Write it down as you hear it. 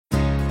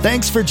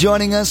Thanks for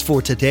joining us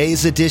for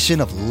today's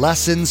edition of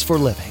Lessons for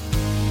Living.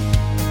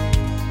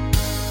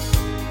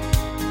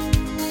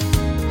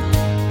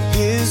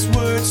 His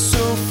word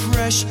so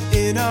fresh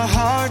in our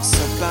hearts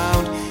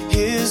abound.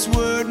 His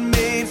word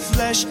made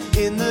flesh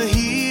in the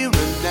here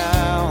and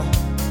now.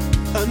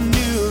 A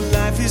new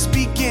life is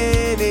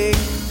beginning.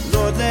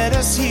 Lord, let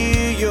us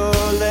hear your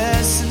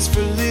lessons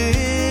for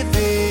living.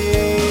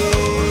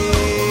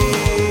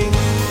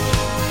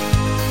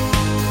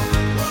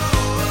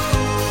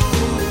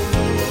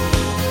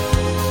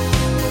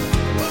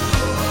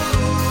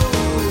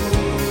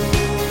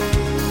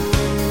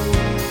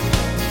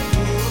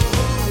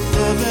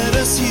 Lord, let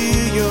us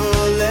hear your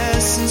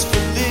lessons for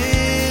living.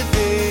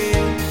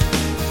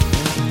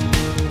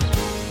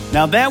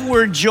 Now that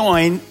word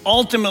join,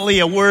 ultimately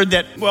a word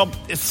that,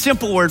 it's a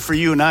simple word for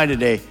you and I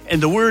today.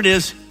 And the word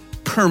is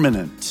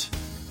permanent.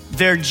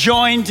 They're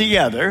joined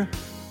together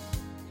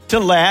to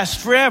last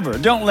forever.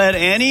 Don't let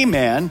any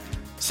man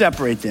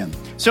separate them.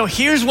 So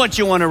here's what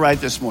you want to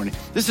write this morning.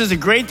 This is a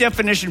great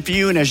definition for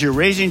you, and as you're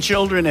raising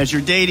children, as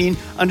you're dating,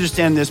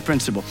 understand this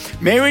principle.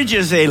 Marriage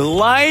is a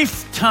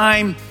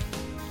lifetime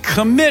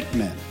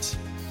commitment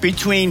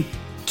between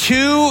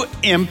two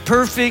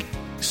imperfect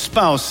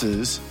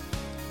spouses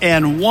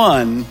and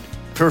one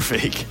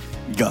perfect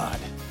God.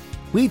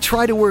 We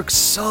try to work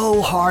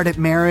so hard at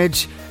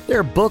marriage. There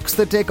are books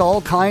that take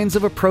all kinds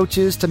of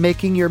approaches to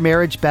making your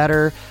marriage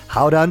better,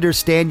 how to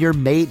understand your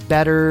mate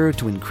better,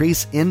 to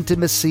increase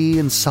intimacy,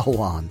 and so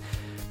on.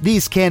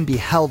 These can be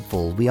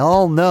helpful. We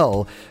all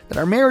know that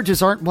our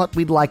marriages aren't what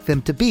we'd like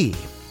them to be.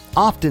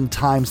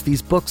 Oftentimes,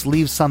 these books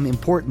leave some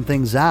important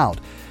things out,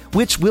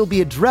 which will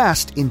be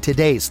addressed in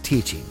today's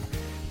teaching.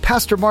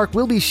 Pastor Mark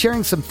will be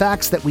sharing some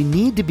facts that we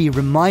need to be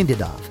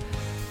reminded of.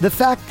 The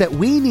fact that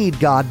we need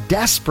God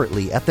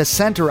desperately at the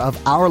center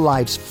of our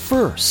lives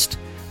first,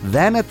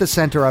 then at the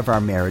center of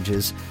our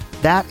marriages,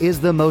 that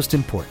is the most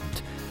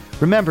important.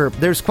 Remember,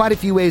 there's quite a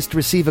few ways to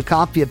receive a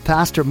copy of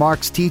Pastor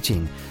Mark's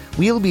teaching.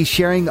 We'll be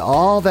sharing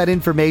all that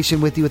information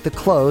with you at the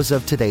close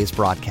of today's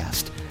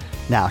broadcast.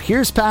 Now,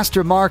 here's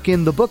Pastor Mark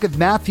in the book of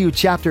Matthew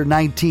chapter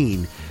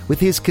 19 with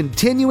his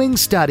continuing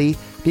study,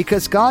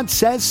 Because God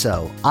Says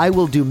So, I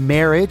Will Do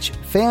Marriage,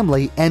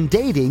 Family, and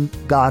Dating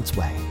God's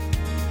Way.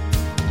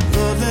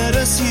 Lord, let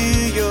us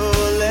hear your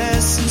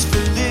lessons for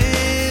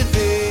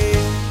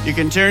living. You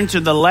can turn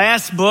to the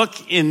last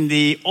book in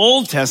the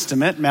Old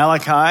Testament.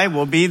 Malachi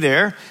will be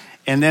there.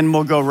 And then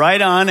we'll go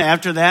right on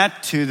after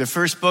that to the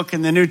first book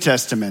in the New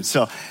Testament.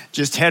 So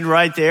just head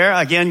right there.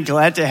 Again,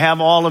 glad to have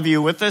all of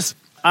you with us.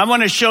 I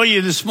want to show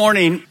you this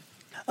morning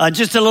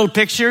just a little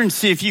picture and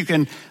see if you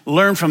can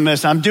learn from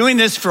this. I'm doing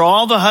this for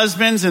all the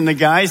husbands and the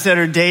guys that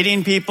are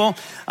dating people.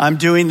 I'm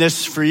doing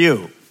this for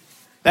you.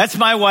 That's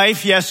my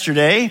wife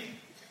yesterday.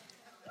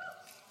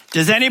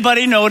 Does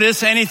anybody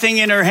notice anything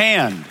in her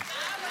hand?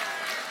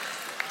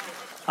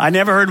 I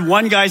never heard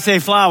one guy say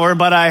flower,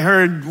 but I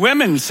heard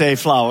women say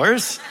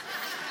flowers.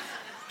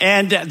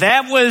 And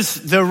that was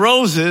the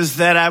roses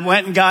that I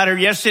went and got her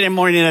yesterday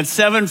morning at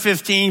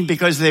 7:15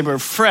 because they were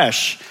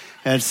fresh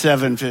at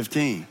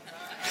 7:15.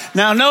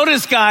 Now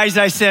notice, guys,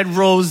 I said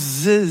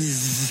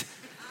roses.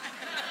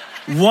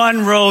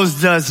 One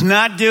rose does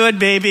not do it,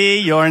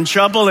 baby. You're in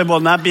trouble. It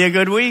will not be a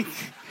good week.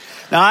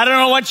 Now, I don't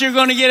know what you're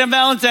going to get on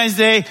Valentine's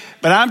Day,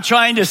 but I'm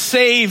trying to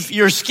save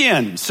your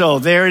skin. So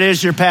there it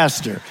is, your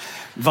pastor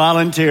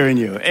volunteering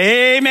you.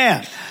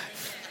 Amen.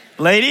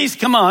 Ladies,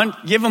 come on.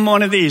 Give them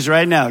one of these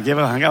right now. Come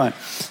on.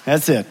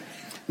 That's it.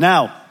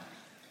 Now,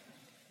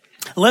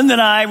 Linda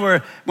and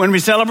I when we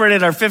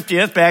celebrated our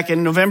 50th back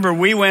in November,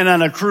 we went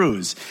on a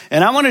cruise.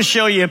 And I want to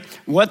show you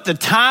what the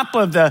top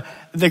of the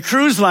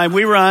cruise line,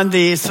 we were on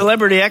the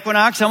Celebrity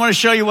Equinox. I want to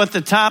show you what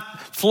the top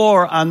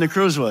floor on the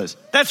cruise was.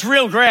 That's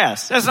real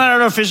grass. That's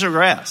not artificial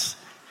grass.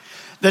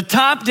 The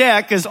top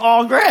deck is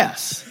all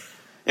grass.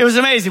 It was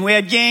amazing. We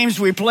had games,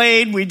 we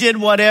played, we did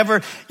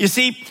whatever. You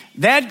see,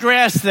 that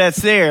grass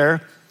that's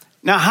there,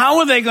 now how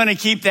are they going to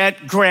keep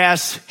that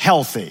grass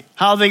healthy?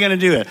 How are they going to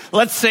do it?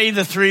 Let's say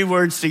the three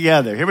words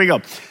together. Here we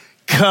go.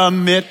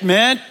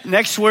 Commitment.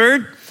 Next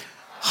word.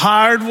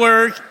 Hard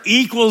work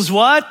equals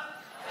what?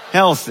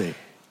 Healthy.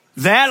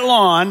 That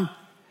lawn,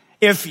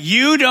 if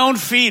you don't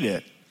feed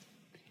it,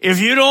 if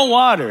you don't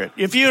water it,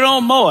 if you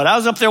don't mow it. I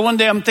was up there one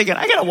day, I'm thinking,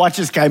 I got to watch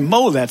this guy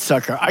mow that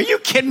sucker. Are you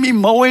kidding me,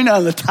 mowing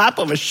on the top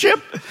of a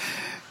ship?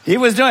 He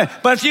was doing it.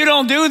 But if you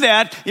don't do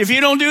that, if you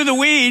don't do the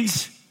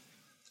weeds,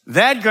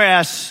 that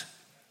grass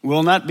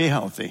will not be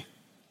healthy.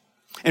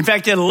 In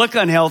fact, it'll look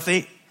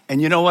unhealthy.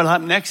 And you know what'll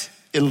happen next?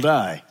 It'll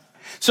die.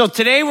 So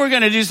today we're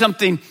going to do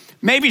something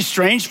maybe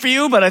strange for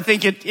you, but I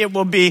think it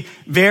will be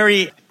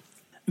very...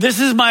 This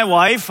is my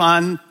wife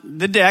on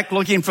the deck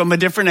looking from a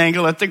different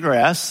angle at the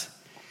grass.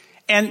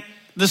 And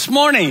this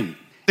morning,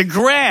 the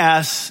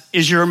grass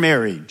is your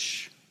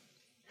marriage.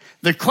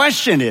 The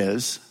question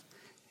is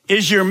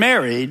your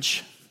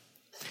marriage,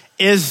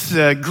 is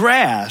the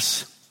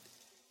grass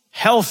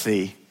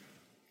healthy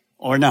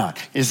or not?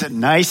 Is it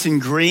nice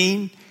and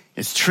green?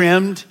 It's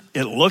trimmed.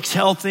 It looks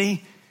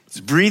healthy.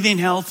 It's breathing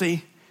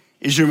healthy.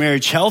 Is your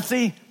marriage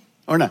healthy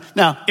or not?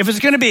 Now, if it's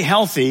going to be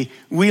healthy,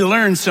 we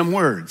learn some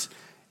words.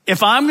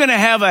 If I'm going to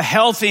have a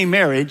healthy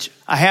marriage,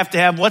 I have to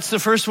have, what's the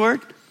first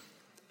word?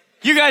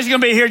 You guys are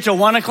going to be here till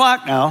 1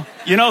 o'clock now.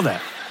 You know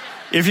that.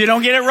 If you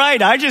don't get it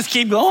right, I just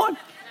keep going.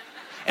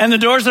 And the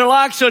doors are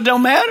locked, so it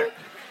don't matter.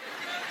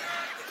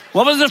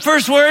 What was the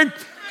first word?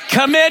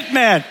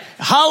 Commitment.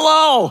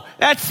 Hello.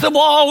 That's the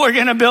wall we're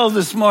going to build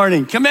this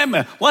morning.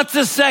 Commitment. What's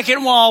the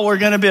second wall we're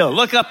going to build?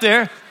 Look up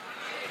there.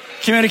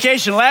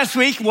 Communication. Last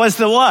week was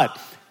the what?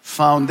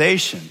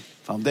 Foundation.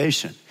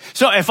 Foundation.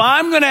 So if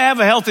I'm going to have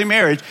a healthy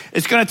marriage,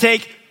 it's going to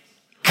take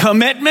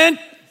commitment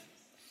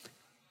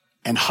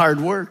and hard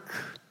work.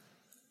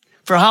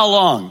 For how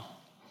long?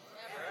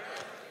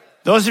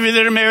 Those of you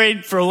that are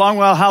married for a long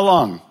while, how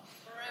long?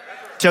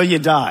 Till you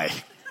die.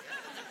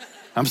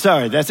 I'm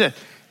sorry, that's it.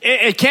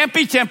 It can't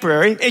be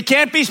temporary. It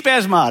can't be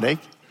spasmodic.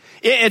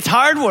 It's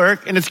hard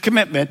work and it's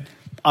commitment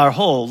our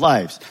whole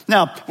lives.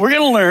 Now, we're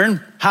going to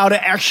learn how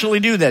to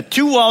actually do that.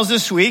 2 walls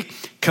this week,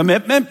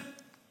 commitment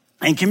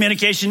and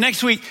communication.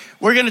 Next week,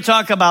 we're going to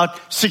talk about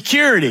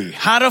security,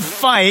 how to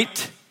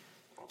fight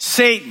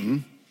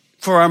Satan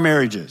for our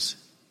marriages.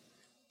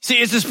 See,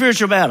 it's a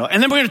spiritual battle.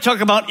 And then we're going to talk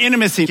about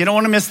intimacy. You don't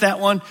want to miss that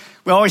one.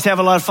 We always have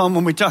a lot of fun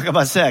when we talk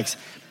about sex.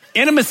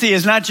 Intimacy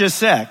is not just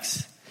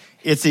sex.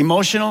 It's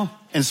emotional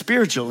and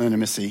spiritual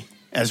intimacy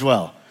as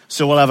well.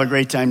 So we'll have a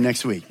great time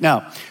next week.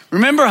 Now,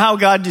 remember how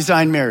God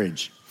designed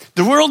marriage.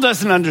 The world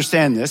doesn't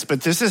understand this,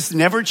 but this has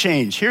never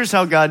changed. Here's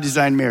how God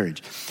designed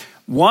marriage.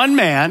 1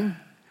 man,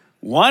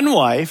 1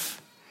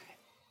 wife,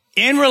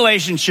 in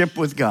relationship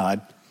with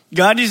God.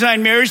 God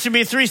designed marriage to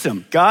be a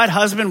threesome. God,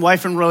 husband,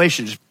 wife, and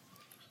relationship.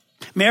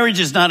 Marriage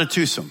is not a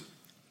twosome.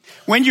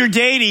 When you're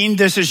dating,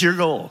 this is your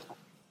goal.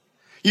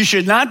 You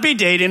should not be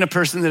dating a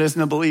person that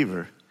isn't a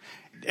believer.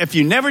 If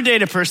you never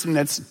date a person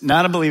that's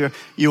not a believer,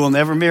 you will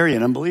never marry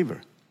an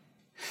unbeliever.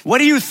 What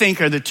do you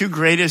think are the 2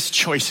 greatest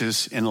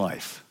choices in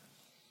life?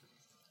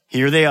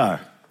 Here they are.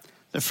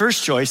 The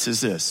first choice is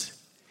this.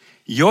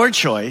 Your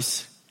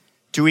choice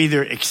to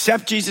either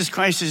accept Jesus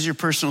Christ as your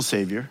personal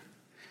Savior,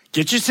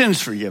 get your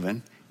sins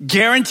forgiven,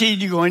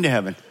 guaranteed you're going to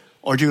heaven,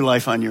 or do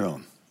life on your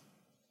own.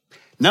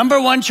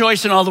 Number 1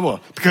 choice in all the world,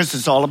 because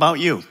it's all about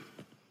you.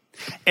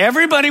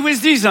 Everybody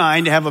was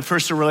designed to have a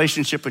personal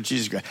relationship with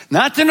Jesus Christ,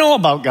 not to know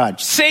about God.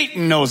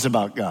 Satan knows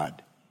about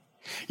God.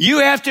 You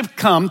have to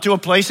come to a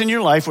place in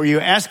your life where you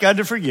ask God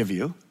to forgive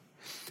you,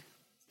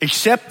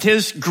 accept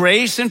his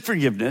grace and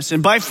forgiveness,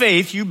 and by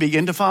faith, you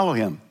begin to follow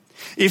him.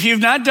 If you've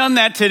not done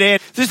that today,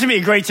 this would be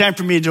a great time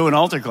for me to do an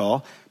altar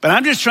call, but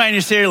I'm just trying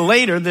to say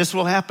later this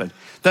will happen.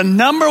 The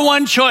number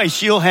 1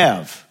 choice you'll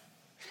have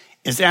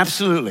is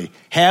absolutely,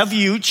 have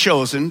you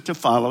chosen to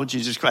follow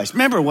Jesus Christ?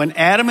 Remember, when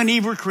Adam and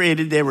Eve were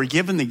created, they were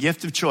given the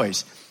gift of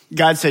choice.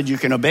 God said, you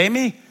can obey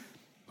me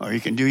or you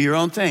can do your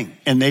own thing.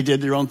 And they did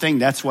their own thing.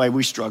 That's why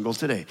we struggle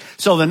today.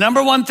 So the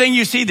number 1 thing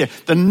you see there,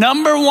 the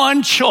number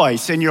 1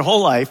 choice in your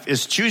whole life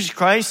is choose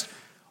Christ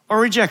or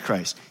reject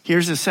Christ.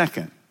 Here's the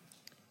second.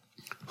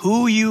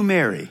 Who you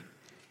marry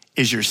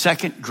is your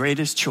second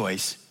greatest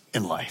choice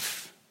in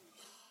life.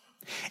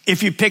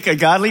 If you pick a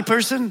godly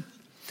person,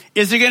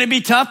 is it going to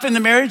be tough in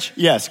the marriage?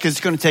 Yes, because it's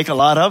going to take a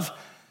lot of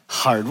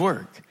hard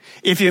work.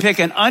 If you pick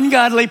an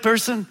ungodly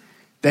person,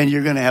 then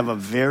you're going to have a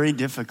very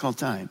difficult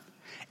time.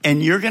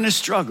 And you're going to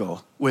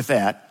struggle with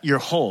that your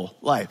whole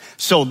life.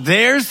 So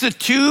there's the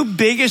 2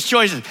 biggest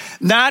choices.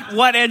 Not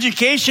what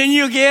education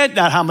you get,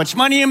 not how much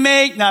money you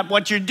make, not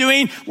what you're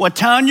doing, what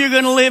town you're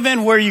going to live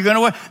in, where you're going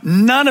to work.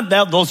 None of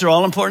that. Those are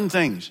all important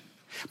things.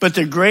 But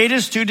the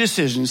greatest 2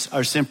 decisions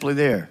are simply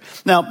there.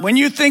 Now, when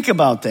you think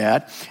about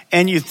that,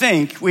 and you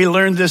think, we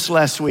learned this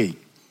last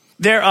week,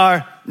 there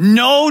are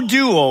no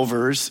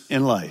do-overs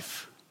in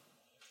life.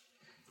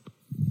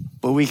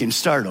 But we can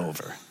start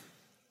over.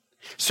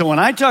 So when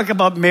I talk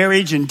about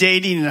marriage and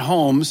dating and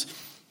homes,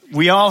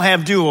 we all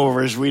have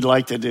do-overs we'd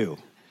like to do.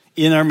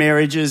 In our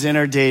marriages, in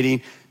our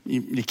dating,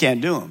 you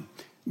can't do them.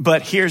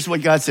 But here's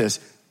what God says.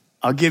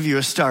 I'll give you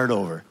a start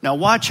over. Now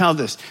watch how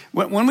this,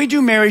 when we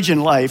do marriage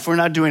and life, we're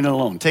not doing it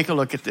alone. Take a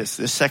look at this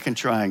second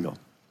triangle.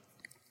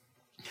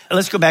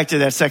 Let's go back to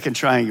that second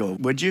triangle,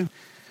 would you?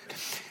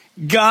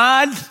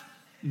 God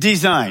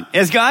design.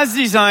 Has God's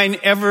design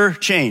ever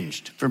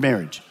changed for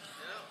marriage?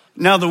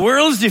 Now the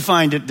world's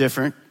defined it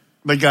different,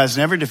 but God's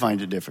never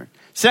defined it different.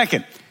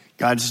 Second,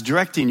 God's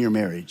directing your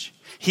marriage.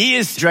 He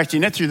is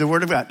directing it through the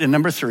Word of God. And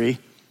number 3,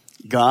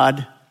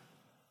 God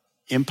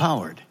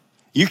empowered.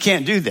 You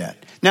can't do that.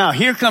 Now,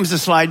 here comes a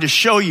slide to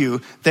show you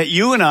that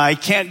you and I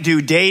can't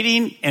do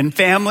dating and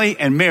family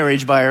and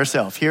marriage by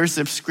ourselves. Here's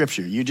the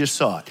scripture. You just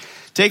saw it.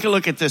 Take a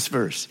look at this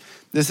verse.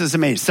 This is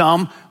amazing.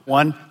 Psalm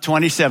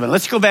 127.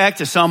 Let's go back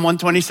to Psalm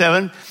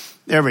 127.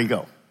 There we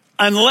go.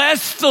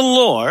 Unless the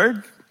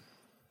Lord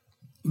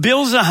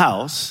builds a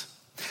house,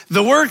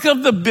 the work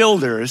of the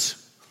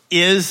builders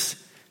is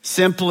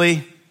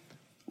simply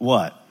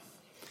what?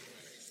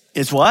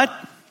 It's what?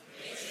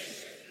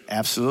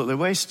 Absolutely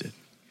wasted.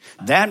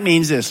 That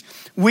means this.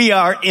 We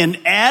are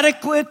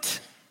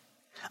inadequate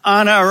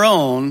on our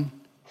own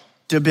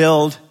to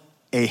build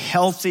a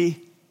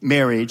healthy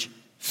marriage,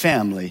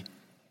 family,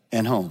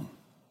 and home.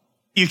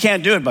 You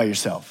can't do it by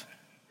yourself.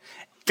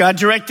 God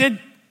directed,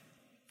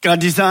 God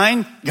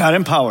designed, God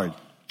empowered.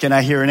 Can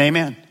I hear an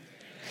amen?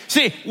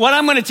 See, what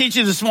I'm going to teach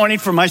you this morning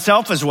for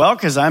myself as well,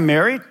 because I'm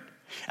married,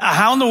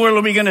 how in the world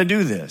are we going to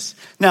do this?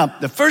 Now,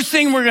 the first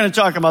thing we're going to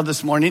talk about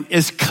this morning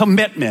is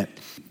commitment.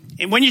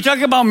 And when you talk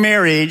about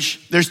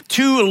marriage, there's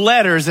two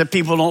letters that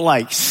people don't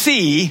like.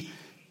 C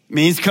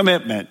means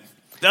commitment.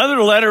 The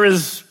other letter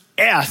is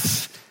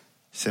S,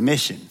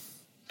 submission.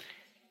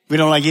 We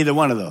don't like either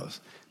one of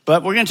those.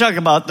 But we're going to talk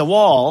about the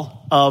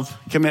wall of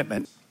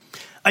commitment.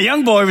 A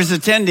young boy was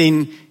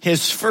attending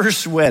his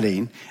first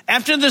wedding.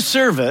 After the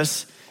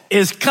service,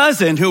 his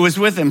cousin who was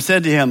with him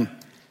said to him,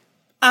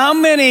 "How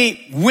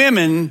many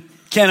women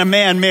can a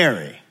man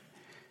marry?"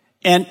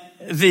 And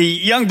the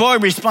young boy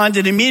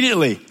responded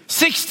immediately,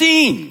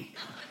 16.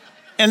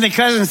 And the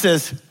cousin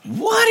says,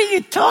 "What are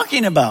you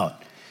talking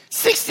about?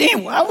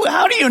 16?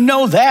 How do you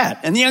know that?"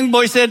 And the young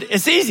boy said,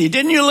 "It's easy.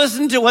 Didn't you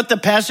listen to what the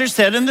pastor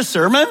said in the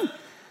sermon?" He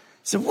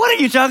said, "What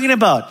are you talking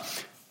about?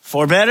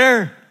 For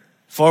better,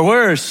 for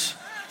worse,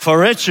 for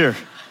richer,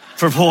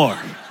 for poor."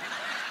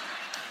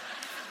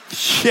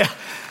 Yeah.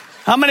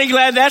 How many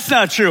glad that's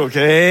not true?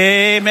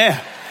 Okay, amen.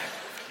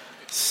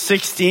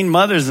 16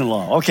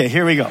 mothers-in-law. Okay,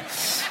 here we go.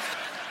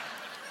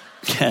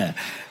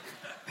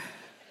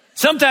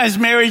 Sometimes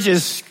marriage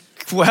is,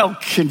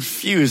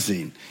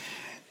 confusing.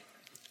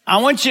 I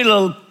want you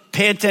to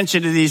pay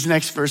attention to these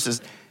next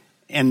verses.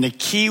 And the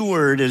key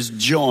word is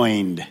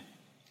joined.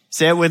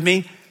 Say it with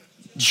me.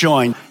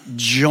 Joined.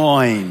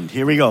 Joined.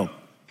 Here we go.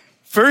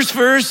 First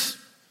verse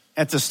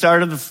at the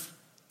start of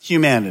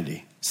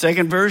humanity.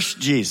 Second verse,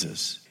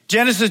 Jesus.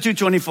 Genesis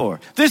 2:24.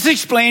 This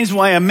explains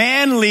why a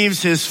man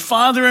leaves his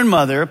father and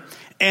mother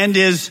and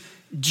is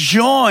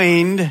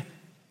joined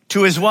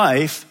to his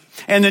wife,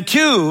 and the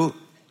two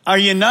are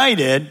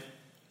united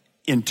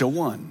into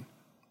one.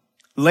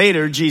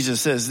 Later, Jesus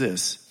says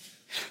this.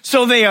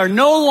 So they are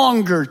no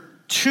longer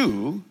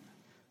two,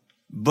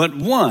 but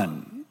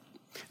one.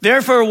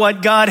 Therefore,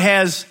 what God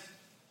has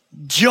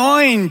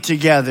joined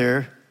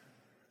together,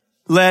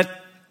 let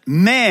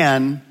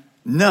man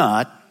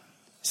not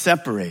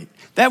separate.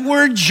 That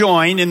word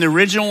join in the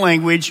original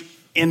language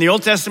in the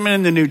Old Testament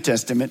and the New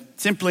Testament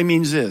simply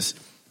means this: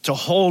 to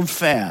hold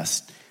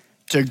fast,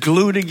 to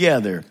glue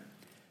together,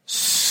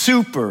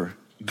 super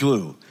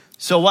glue.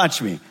 So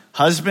watch me.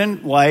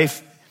 Husband,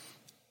 wife,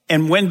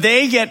 and when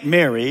they get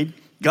married,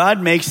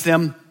 God makes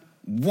them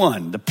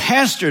one. The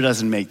pastor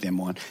doesn't make them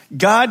one.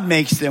 God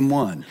makes them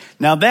one.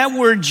 Now that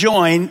word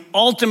join,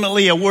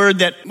 ultimately a word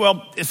that,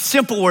 it's a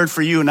simple word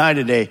for you and I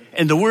today,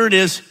 and the word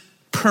is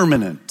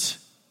permanent.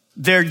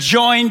 They're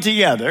joined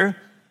together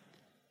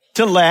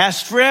to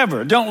last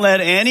forever. Don't let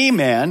any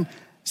man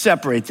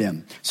separate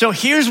them. So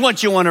here's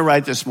what you want to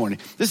write this morning.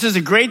 This is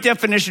a great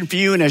definition for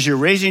you, and as you're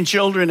raising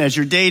children, as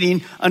you're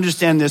dating,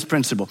 understand this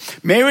principle.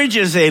 Marriage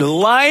is a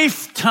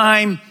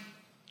lifetime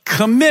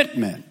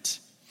commitment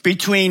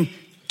between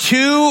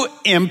two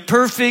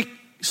imperfect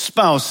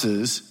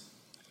spouses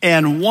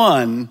and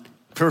one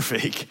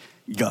perfect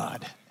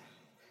God.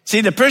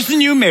 See, the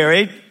person you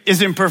married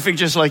is imperfect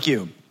just like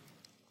you.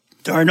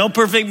 There are no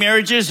perfect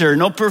marriages. There are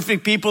no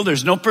perfect people.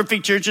 There's no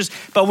perfect churches,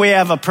 but we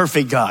have a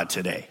perfect God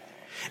today.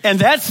 And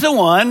that's the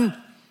one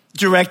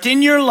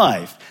directing your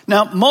life.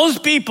 Now,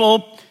 most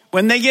people,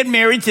 when they get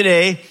married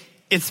today,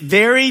 it's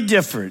very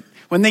different.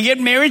 When they get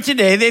married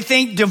today, they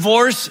think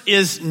divorce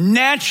is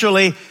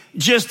naturally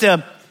just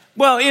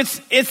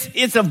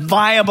it's a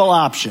viable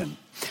option.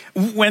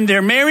 When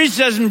their marriage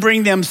doesn't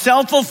bring them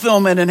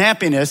self-fulfillment and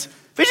happiness,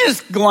 they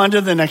just go on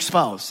to the next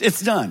spouse.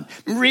 It's done.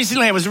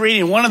 Recently, I was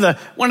reading one of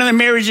the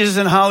marriages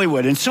in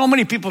Hollywood, and so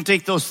many people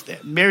take those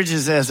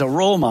marriages as a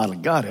role model.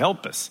 God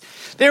help us.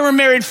 They were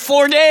married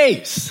 4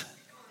 days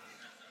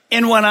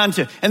and went on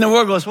to, and the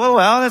world goes, well,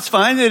 that's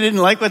fine. They didn't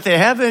like what they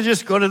have. They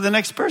just go to the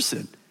next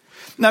person.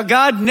 Now,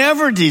 God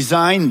never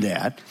designed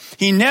that.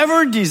 He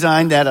never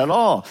designed that at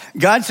all.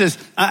 God says,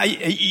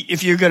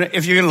 if you're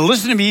gonna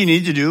listen to me, you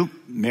need to do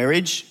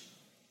marriage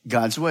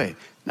God's way.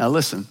 Now,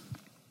 listen.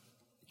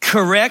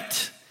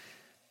 Correct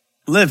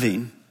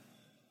living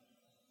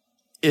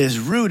is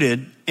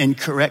rooted in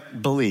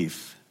correct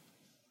belief.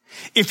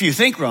 If you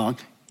think wrong,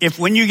 if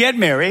when you get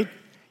married,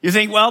 you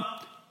think,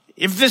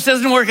 if this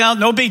doesn't work out,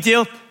 no big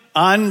deal,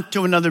 on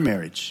to another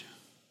marriage.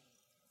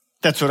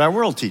 That's what our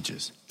world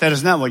teaches. That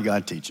is not what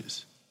God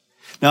teaches.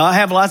 Now, I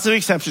have lots of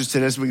exceptions to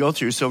this as we go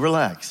through, so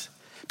relax.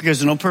 Because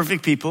there are no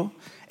perfect people.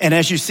 And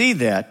as you see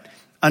that,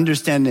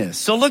 understand this.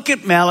 So look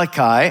at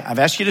Malachi. I've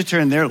asked you to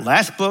turn there.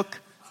 Last book,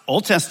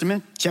 Old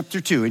Testament, chapter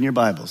 2 in your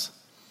Bibles.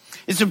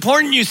 It's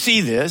important you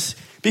see this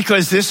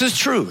because this is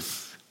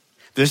truth.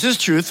 This is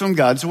truth from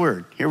God's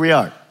word. Here we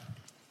are.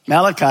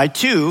 Malachi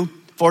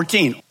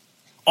 2:14.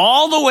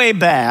 All the way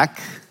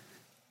back,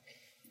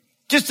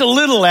 just a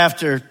little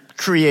after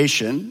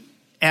creation,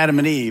 Adam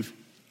and Eve,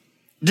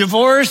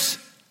 divorce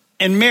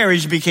and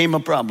marriage became a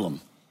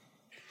problem.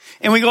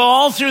 And we go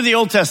all through the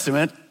Old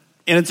Testament,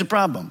 and it's a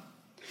problem.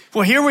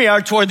 Well, here we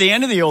are toward the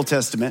end of the Old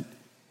Testament,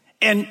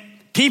 and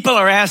people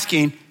are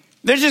asking,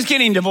 they're just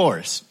getting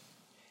divorced.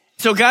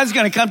 So God's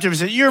going to come to him and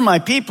say, you're my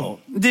people.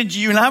 Did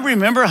you not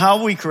remember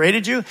how we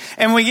created you?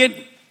 And we get,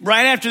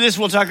 right after this,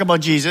 we'll talk about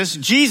Jesus.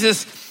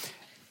 Jesus,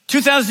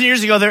 2,000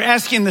 years ago, they're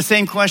asking the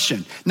same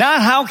question.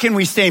 Not how can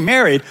we stay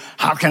married?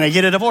 How can I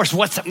get a divorce?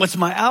 What's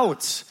my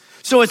outs?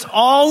 So it's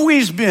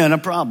always been a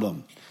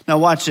problem. Now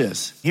watch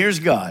this. Here's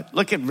God.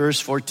 Look at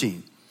verse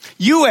 14.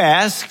 You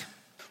ask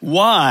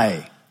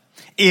why?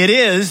 It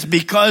is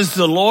because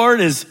the Lord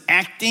is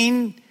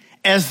acting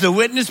as the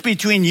witness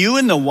between you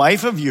and the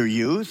wife of your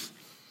youth,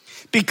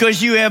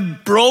 because you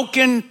have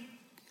broken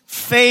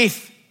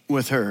faith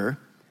with her,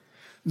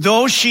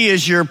 though she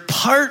is your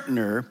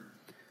partner,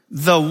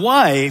 the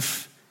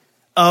wife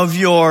of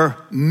your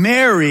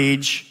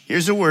marriage.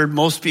 Here's a word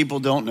most people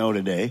don't know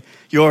today.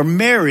 Your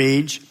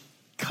marriage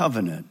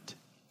covenant.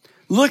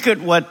 Look at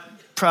what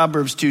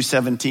Proverbs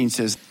 2:17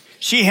 says.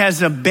 She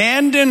has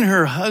abandoned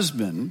her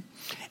husband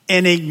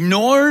and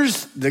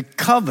ignores the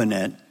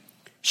covenant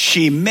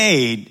she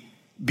made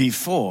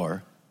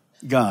before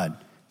God.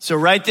 So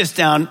write this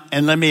down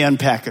and let me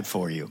unpack it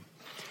for you.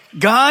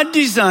 God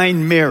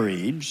designed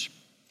marriage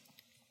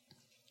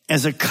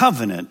as a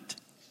covenant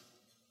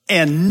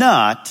and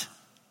not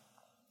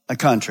a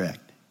contract.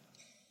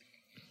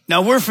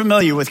 Now, we're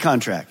familiar with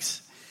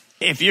contracts.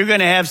 If you're going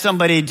to have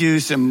somebody do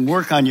some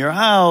work on your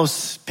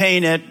house,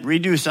 paint it,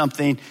 redo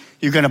something,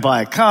 you're going to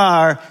buy a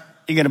car,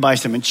 you're going to buy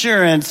some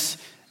insurance,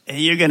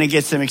 you're going to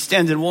get some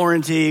extended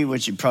warranty,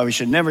 which you probably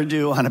should never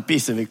do on a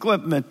piece of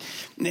equipment.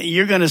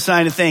 You're going to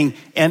sign a thing.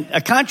 And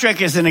a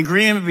contract is an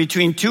agreement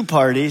between two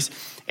parties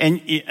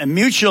and a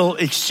mutual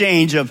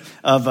exchange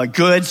of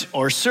goods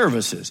or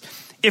services.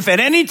 If at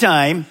any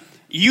time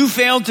you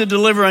fail to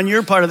deliver on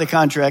your part of the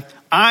contract,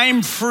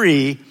 I'm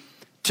free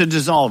to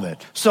dissolve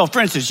it. So, for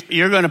instance,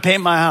 you're going to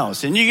paint my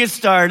house, and you get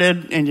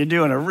started, and you're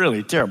doing a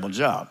really terrible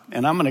job.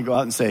 And I'm going to go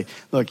out and say,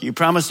 look, you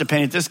promised to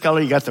paint it this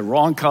color. You got the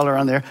wrong color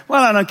on there.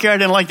 Well, I don't care. I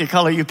didn't like the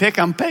color you pick.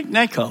 I'm painting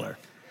that color.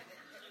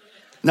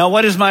 Now,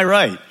 what is my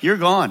right? You're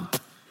gone.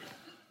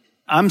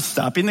 I'm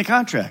stopping the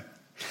contract.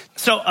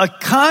 So a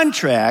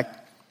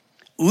contract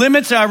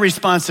limits our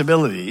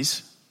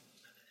responsibilities,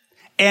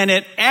 and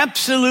it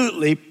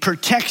absolutely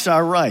protects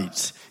our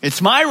rights.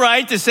 It's my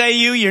right to say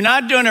you're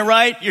not doing it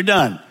right, you're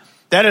done.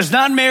 That is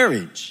not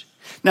marriage.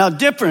 Now,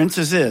 difference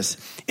is this.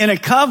 In a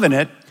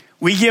covenant,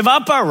 we give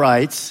up our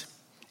rights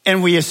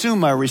and we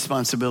assume our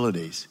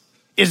responsibilities.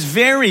 It's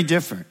very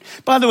different.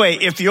 By the way,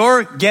 if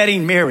you're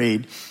getting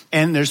married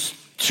and there's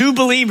two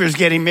believers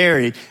getting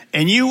married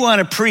and you want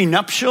a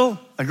prenuptial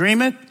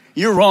agreement,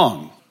 you're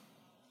wrong.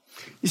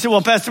 You say,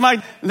 well, Pastor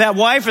Mike, that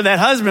wife or that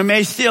husband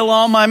may steal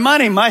all my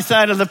money. My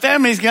side of the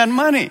family's got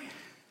money.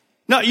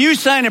 No, you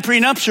sign a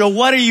prenuptial.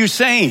 What are you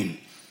saying?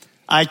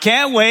 I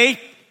can't wait,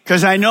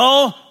 because I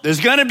know there's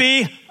going to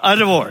be a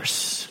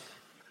divorce.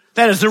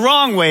 That is the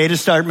wrong way to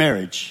start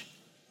marriage.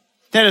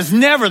 That is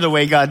never the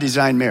way God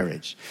designed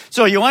marriage.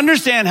 So you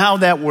understand how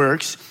that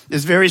works.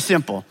 It's very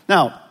simple.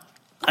 Now,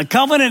 a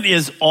covenant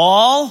is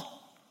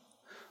all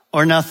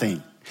or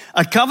nothing.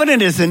 A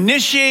covenant is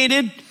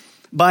initiated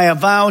by a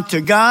vow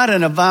to God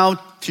and a vow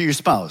to your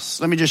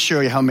spouse. Let me just show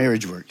you how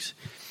marriage works.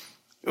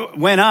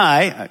 When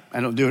I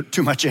don't do it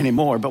too much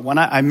anymore, but when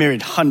I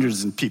married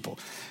hundreds of people,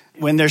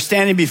 when they're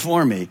standing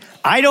before me,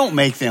 I don't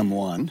make them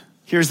one.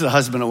 Here's the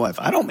husband and wife.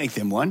 I don't make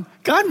them one.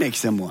 God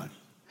makes them one.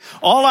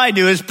 All I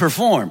do is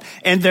perform.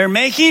 And they're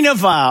making a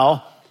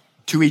vow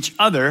to each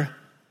other,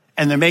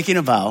 and they're making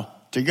a vow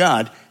to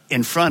God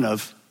in front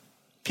of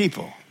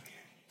people.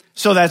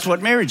 So that's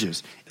what marriage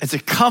is. It's a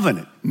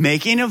covenant,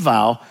 making a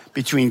vow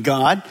between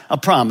God, a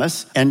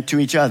promise, and to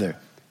each other.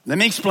 Let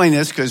me explain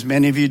this, because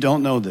many of you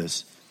don't know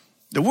this.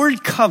 The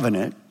word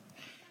covenant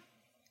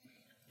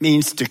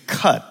means to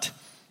cut,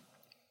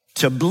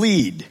 to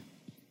bleed.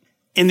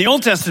 In the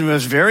Old Testament, it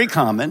was very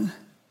common.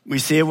 We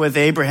see it with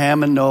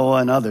Abraham and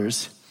Noah and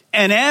others.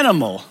 An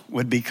animal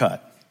would be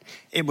cut.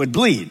 It would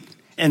bleed.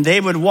 And they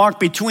would walk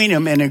between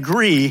them and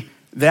agree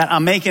that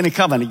I'm making a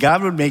covenant.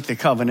 God would make the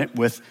covenant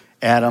with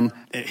Adam,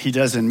 he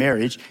does in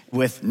marriage,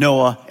 with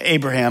Noah,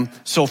 Abraham,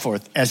 so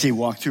forth, as he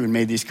walked through and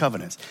made these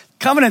covenants.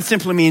 Covenant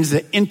simply means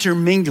the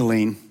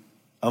intermingling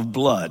of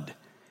blood.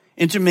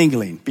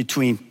 Intermingling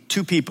between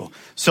two people.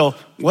 So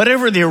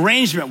whatever the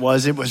arrangement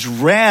was, it was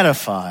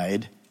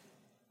ratified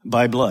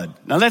by blood.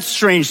 Now that's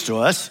strange to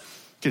us,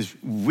 because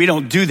we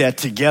don't do that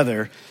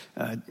together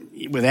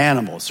with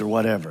animals or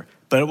whatever.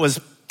 But it was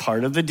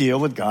part of the deal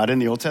with God in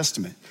the Old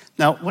Testament.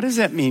 Now, what does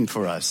that mean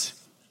for us?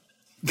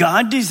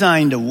 God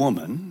designed a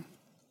woman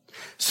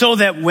so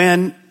that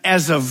when,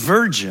 as a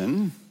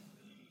virgin,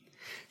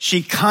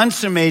 she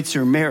consummates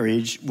her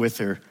marriage with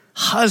her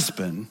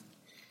husband,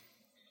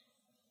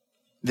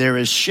 there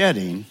is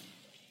shedding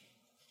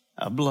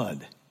of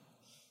blood.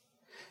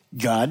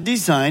 God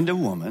designed a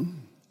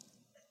woman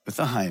with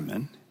a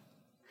hymen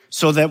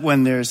so that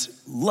when there's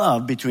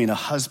love between a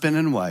husband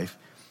and wife,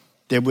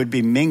 there would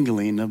be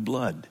mingling of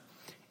blood.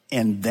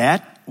 And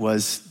that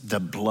was the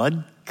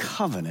blood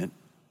covenant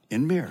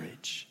in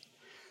marriage.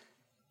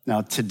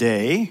 Now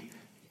today,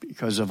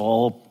 because of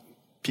all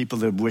people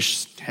that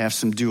wish to have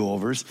some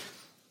do-overs,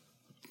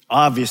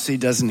 Obviously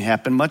doesn't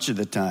happen much of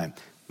the time.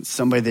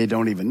 Somebody they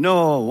don't even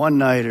know, one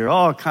night, or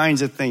all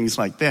kinds of things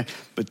like that.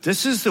 But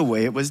this is the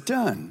way it was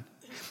done.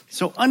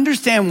 So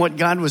understand what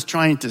God was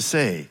trying to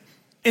say.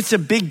 It's a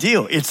big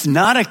deal. It's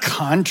not a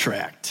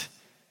contract.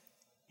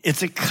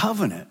 It's a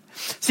covenant.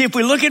 See, if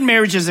we look at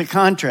marriage as a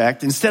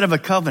contract instead of a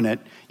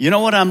covenant, you know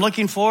what I'm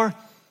looking for?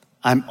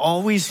 I'm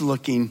always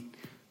looking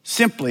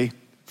simply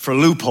for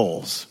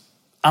loopholes.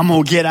 I'm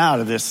going to get out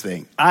of this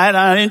thing. I'm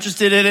not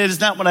interested in it. It's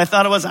not what I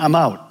thought it was. I'm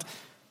out.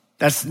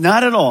 That's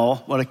not at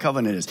all what a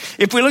covenant is.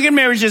 If we look at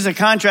marriage as a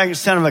contract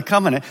instead of a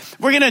covenant,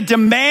 we're going to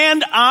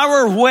demand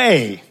our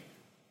way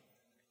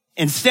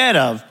instead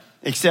of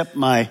accept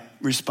my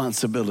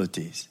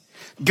responsibilities.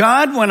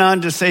 God went on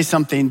to say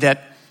something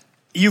that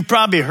you've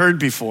probably heard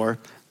before.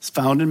 It's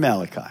found in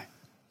Malachi.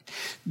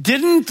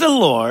 Didn't the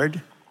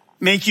Lord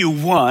make you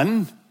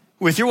one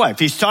with your wife?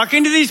 He's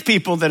talking to these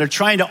people that are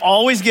trying to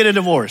always get a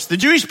divorce, the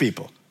Jewish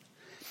people.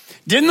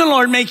 Didn't the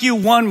Lord make you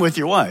one with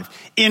your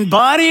wife? In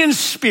body and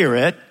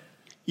spirit,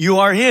 you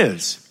are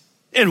his.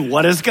 And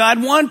what does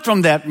God want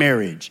from that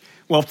marriage?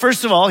 Well,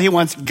 first of all, he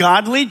wants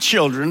godly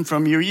children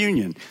from your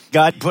union.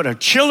 God put our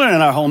children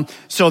in our home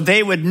so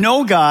they would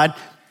know God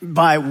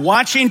by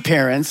watching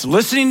parents,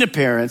 listening to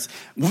parents,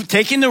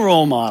 taking the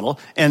role model,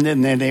 and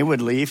then they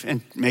would leave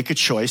and make a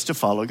choice to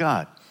follow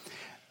God.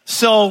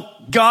 So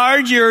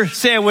guard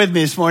say it with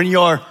me this morning,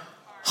 your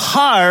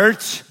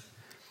heart.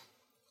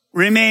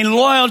 Remain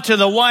loyal to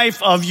the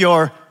wife of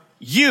your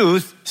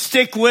youth.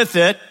 Stick with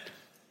it.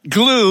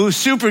 Glue,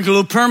 super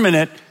glue,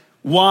 permanent.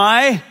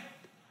 Why?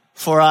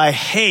 For I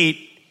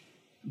hate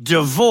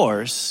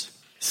divorce,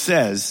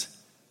 says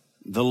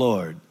the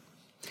Lord.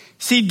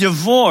 See,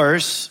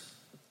 divorce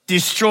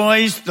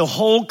destroys the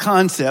whole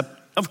concept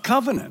of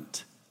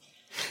covenant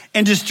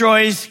and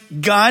destroys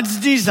God's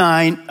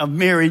design of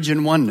marriage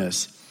and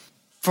oneness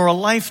for a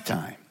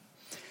lifetime.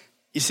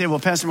 You say, well,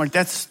 Pastor Mark,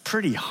 that's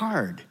pretty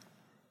hard.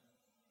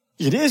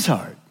 It is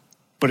hard,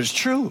 but it's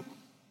true.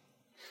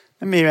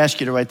 Let me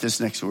ask you to write this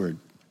next word.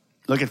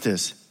 Look at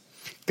this.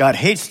 God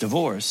hates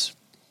divorce,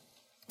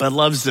 but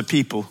loves the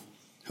people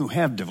who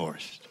have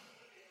divorced.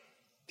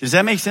 Does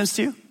that make sense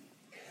to you?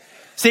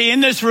 See, in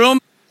this room,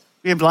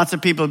 we have lots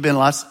of people who have been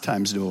lots of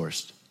times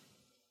divorced.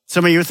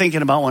 Some of you are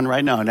thinking about one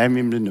right now and haven't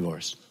even been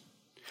divorced.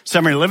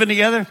 Some are living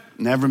together,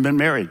 never been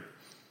married.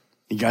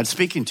 And God's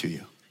speaking to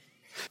you.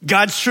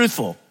 God's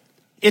truthful.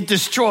 It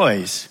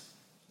destroys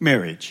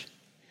marriage.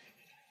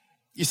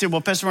 You say,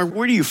 well, Pastor Mark,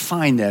 where do you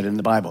find that in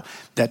the Bible?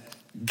 That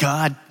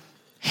God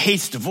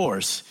hates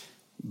divorce,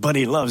 but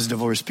he loves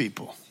divorced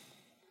people.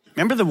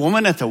 Remember the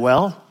woman at the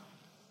well?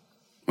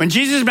 When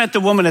Jesus met the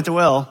woman at the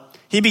well,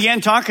 he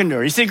began talking to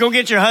her. He said, go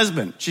get your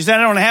husband. She said,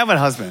 I don't have a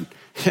husband.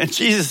 And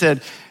Jesus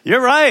said,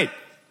 you're right.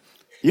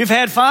 You've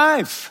had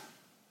 5.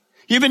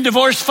 You've been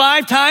divorced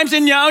 5 times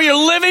and now you're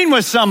living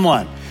with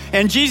someone.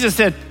 And Jesus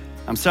said,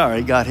 I'm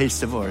sorry, God hates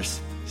divorce.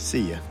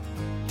 See ya.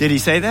 Did he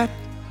say that?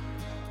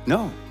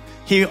 No.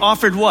 He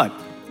offered what?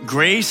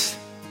 Grace?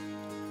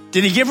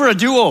 Did he give her a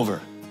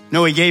do-over?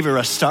 No, he gave her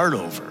a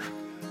start-over.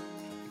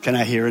 Can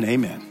I hear an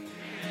amen?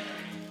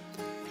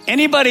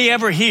 Anybody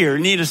ever here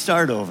need a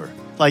start-over?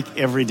 Like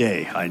every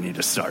day, I need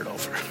a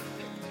start-over.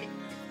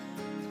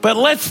 But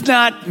let's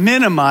not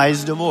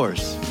minimize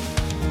divorce.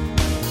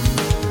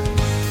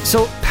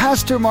 So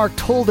Pastor Mark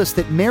told us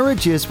that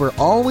marriages were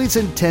always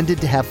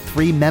intended to have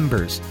 3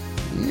 members.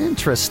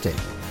 Interesting.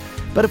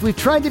 But if we've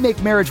tried to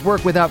make marriage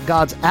work without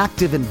God's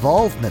active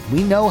involvement,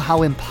 we know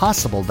how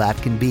impossible that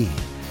can be.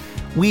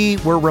 We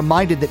were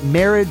reminded that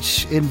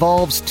marriage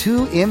involves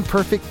 2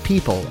 imperfect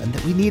people and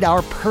that we need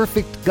our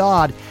perfect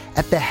God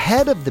at the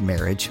head of the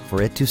marriage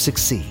for it to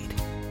succeed.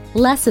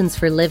 Lessons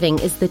for Living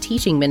is the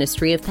teaching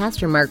ministry of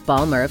Pastor Mark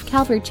Balmer of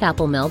Calvary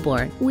Chapel,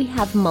 Melbourne. We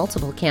have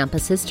multiple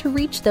campuses to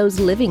reach those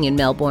living in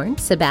Melbourne,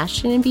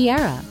 Sebastian, and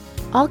Viera.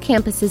 All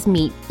campuses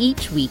meet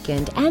each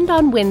weekend and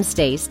on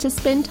Wednesdays to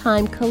spend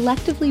time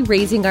collectively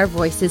raising our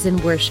voices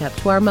in worship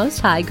to our Most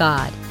High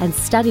God and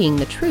studying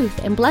the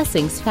truth and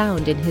blessings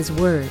found in His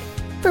Word.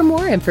 For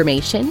more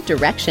information,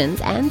 directions,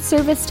 and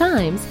service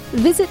times,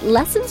 visit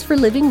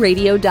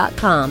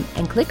lessonsforlivingradio.com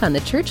and click on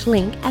the church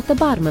link at the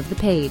bottom of the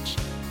page.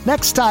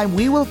 Next time,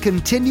 we will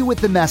continue with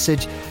the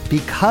message,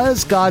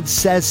 Because God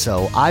Says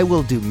So, I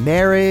Will Do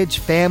Marriage,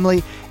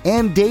 Family,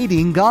 and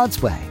Dating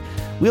God's Way.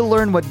 We'll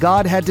learn what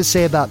God had to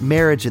say about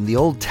marriage in the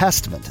Old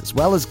Testament, as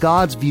well as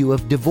God's view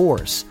of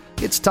divorce.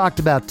 It's talked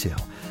about too.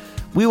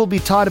 We will be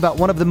taught about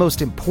one of the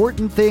most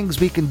important things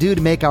we can do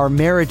to make our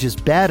marriages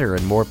better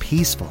and more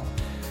peaceful.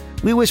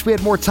 We wish we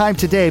had more time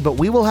today, but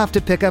we will have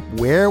to pick up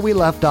where we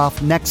left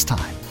off next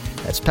time,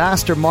 as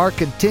Pastor Mark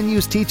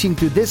continues teaching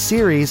through this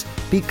series,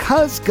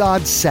 Because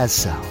God Says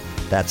So.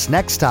 That's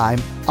next time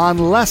on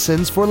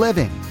Lessons for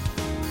Living.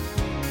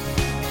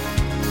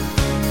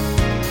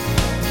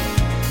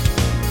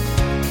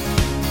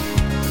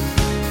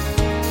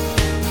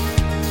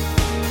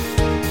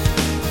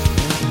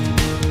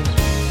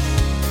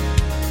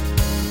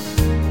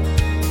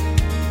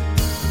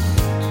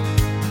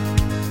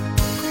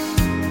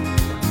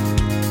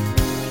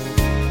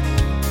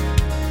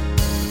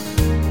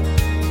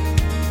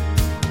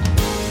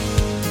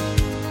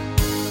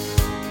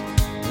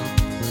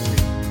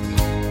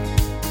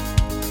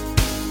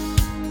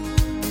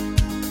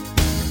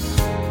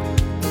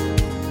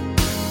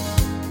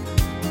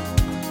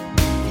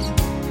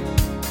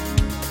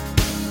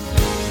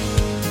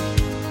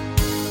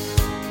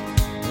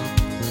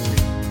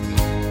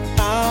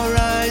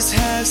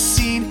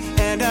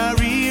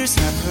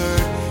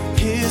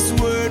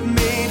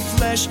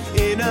 flesh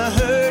in a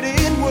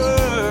hurting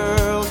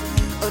world.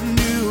 A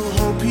new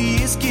hope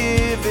he is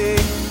giving.